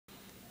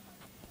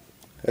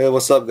Hey,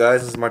 what's up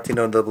guys? This is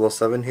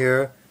Martino007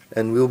 here,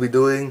 and we'll be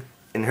doing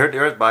Inherit the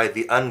Earth by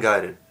the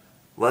Unguided.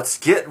 Let's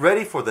get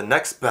ready for the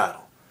next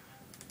battle.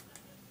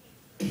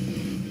 Turn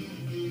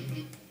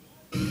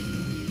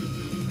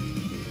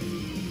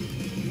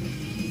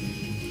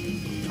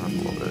up a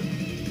little bit.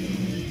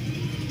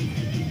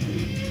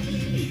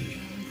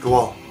 Go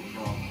on.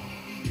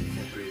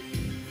 Can't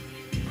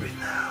breathe. Breathe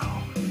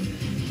now.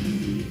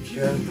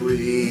 Can't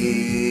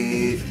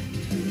breathe.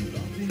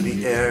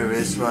 The air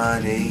is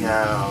running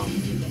out.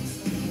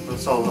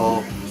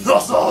 Solo, the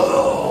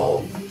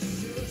solo.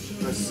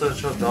 There's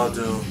such a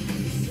doom.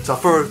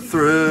 Suffer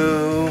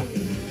through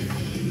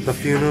the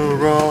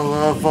funeral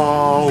of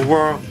all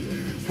world.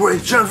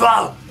 Reach and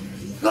vow.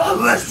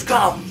 Let's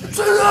come to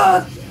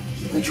the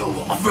and you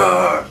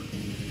offer.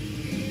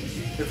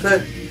 You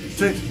play,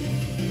 drink.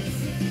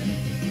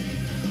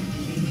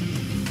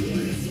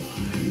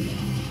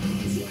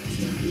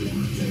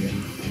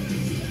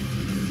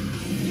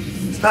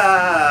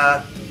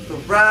 Path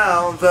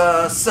around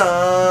the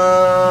sun.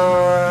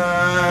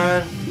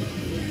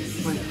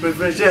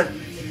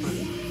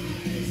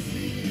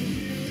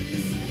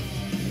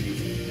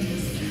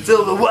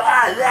 Till the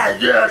wild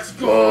let's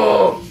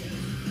go.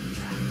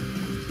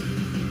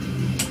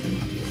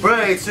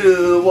 Pray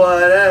to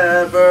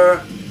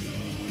whatever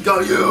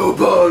God you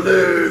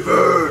believe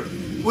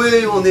in.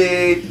 We will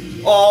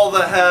need all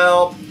the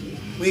help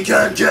we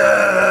can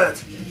get.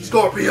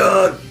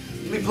 Scorpion,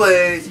 we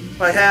place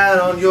my hand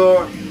on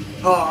your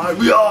heart.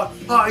 We are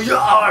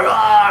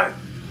high.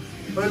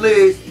 Or at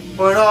least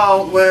we're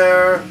not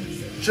where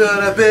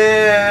should have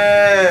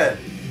been.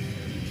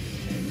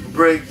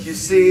 Break, you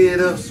see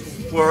this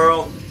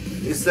world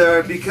is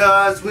there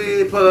because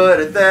we put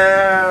it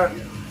there.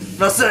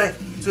 Nothing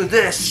to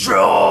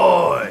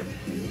destroy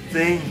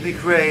things we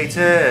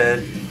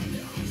created.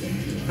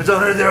 But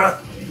don't hurt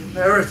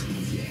there is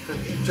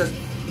just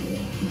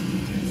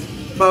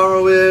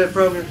borrow it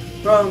from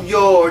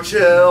your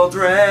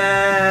children.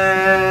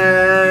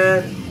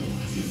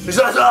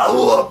 Because I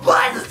will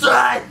by the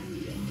side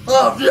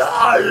of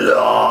your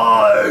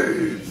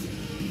life.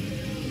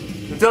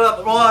 Until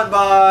up one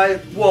by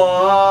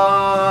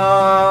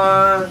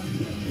one.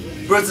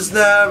 Birds is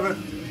never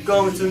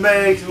going to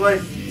make its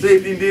way.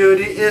 Sleeping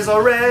Beauty is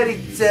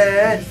already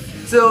dead.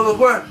 Till the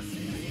world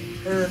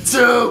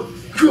to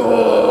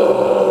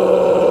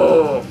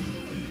go.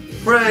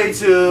 Pray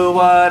to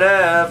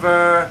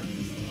whatever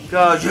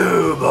God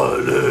you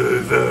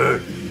believe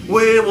in.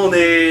 We will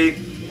need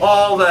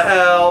all the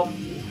help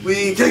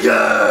we can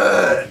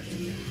get.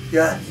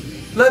 Yeah.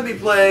 Let me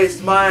place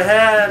my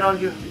hand on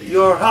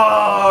your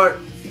heart.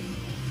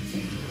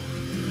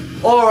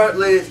 Or at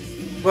least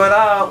put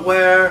out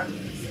where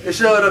it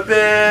should have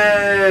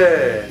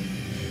been.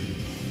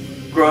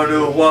 Grow a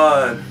new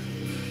one.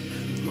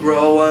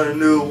 Grow a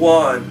new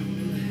one.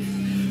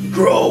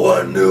 Grow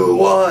a new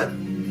one.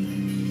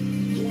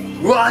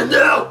 One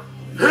new.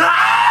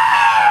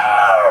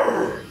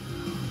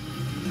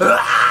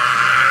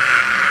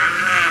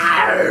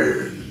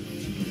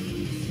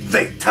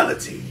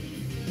 Fatality.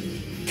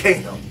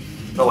 Kano.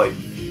 No wait.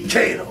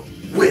 Kano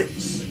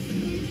wins.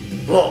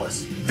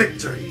 Flawless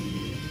victory.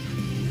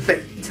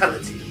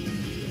 Fatality.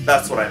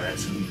 That's what I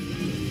meant.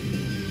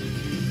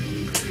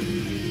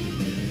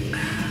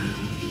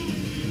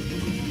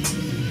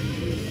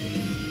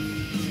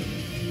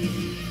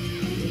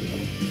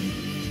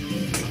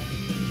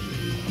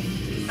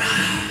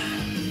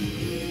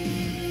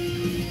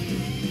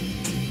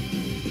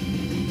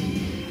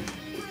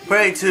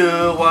 Pray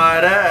to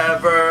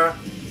whatever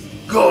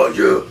God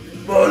you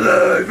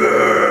believe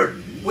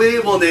in. We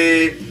will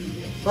need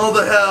all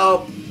the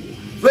help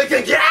we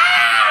can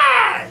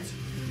get.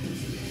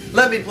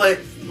 Let me place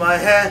my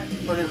hand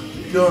on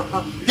your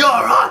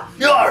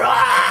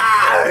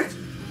heart,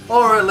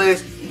 or at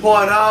least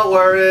point out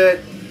where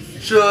it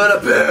should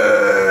have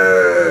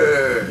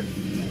been.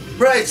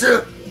 Pray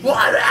to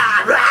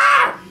whatever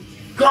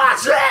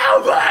God you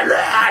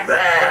believe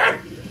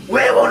in.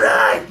 We will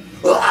need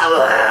all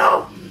the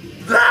help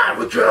that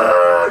we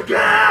could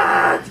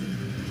get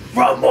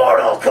from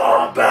Mortal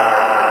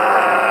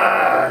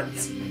Kombat.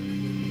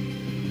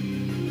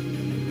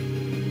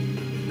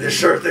 This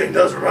sure thing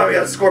does remind me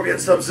of Scorpion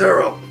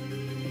Sub-Zero.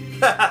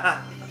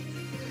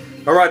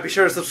 Alright, be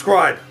sure to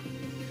subscribe.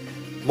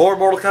 More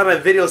Mortal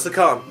Kombat videos to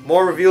come.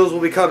 More reviews will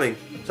be coming,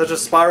 such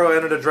as Spyro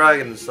Enter the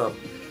Dragon and stuff.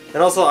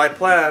 And also, I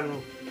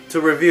plan to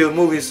review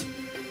movies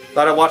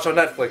that I watch on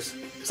Netflix.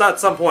 It's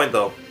at some point,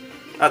 though.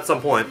 At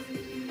some point.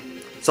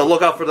 So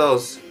look out for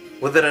those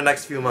within the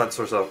next few months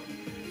or so.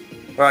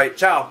 Alright,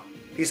 ciao.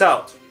 Peace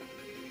out.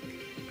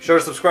 Be sure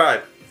to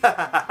subscribe.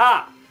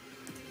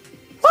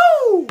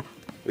 Woo!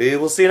 We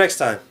will see you next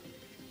time.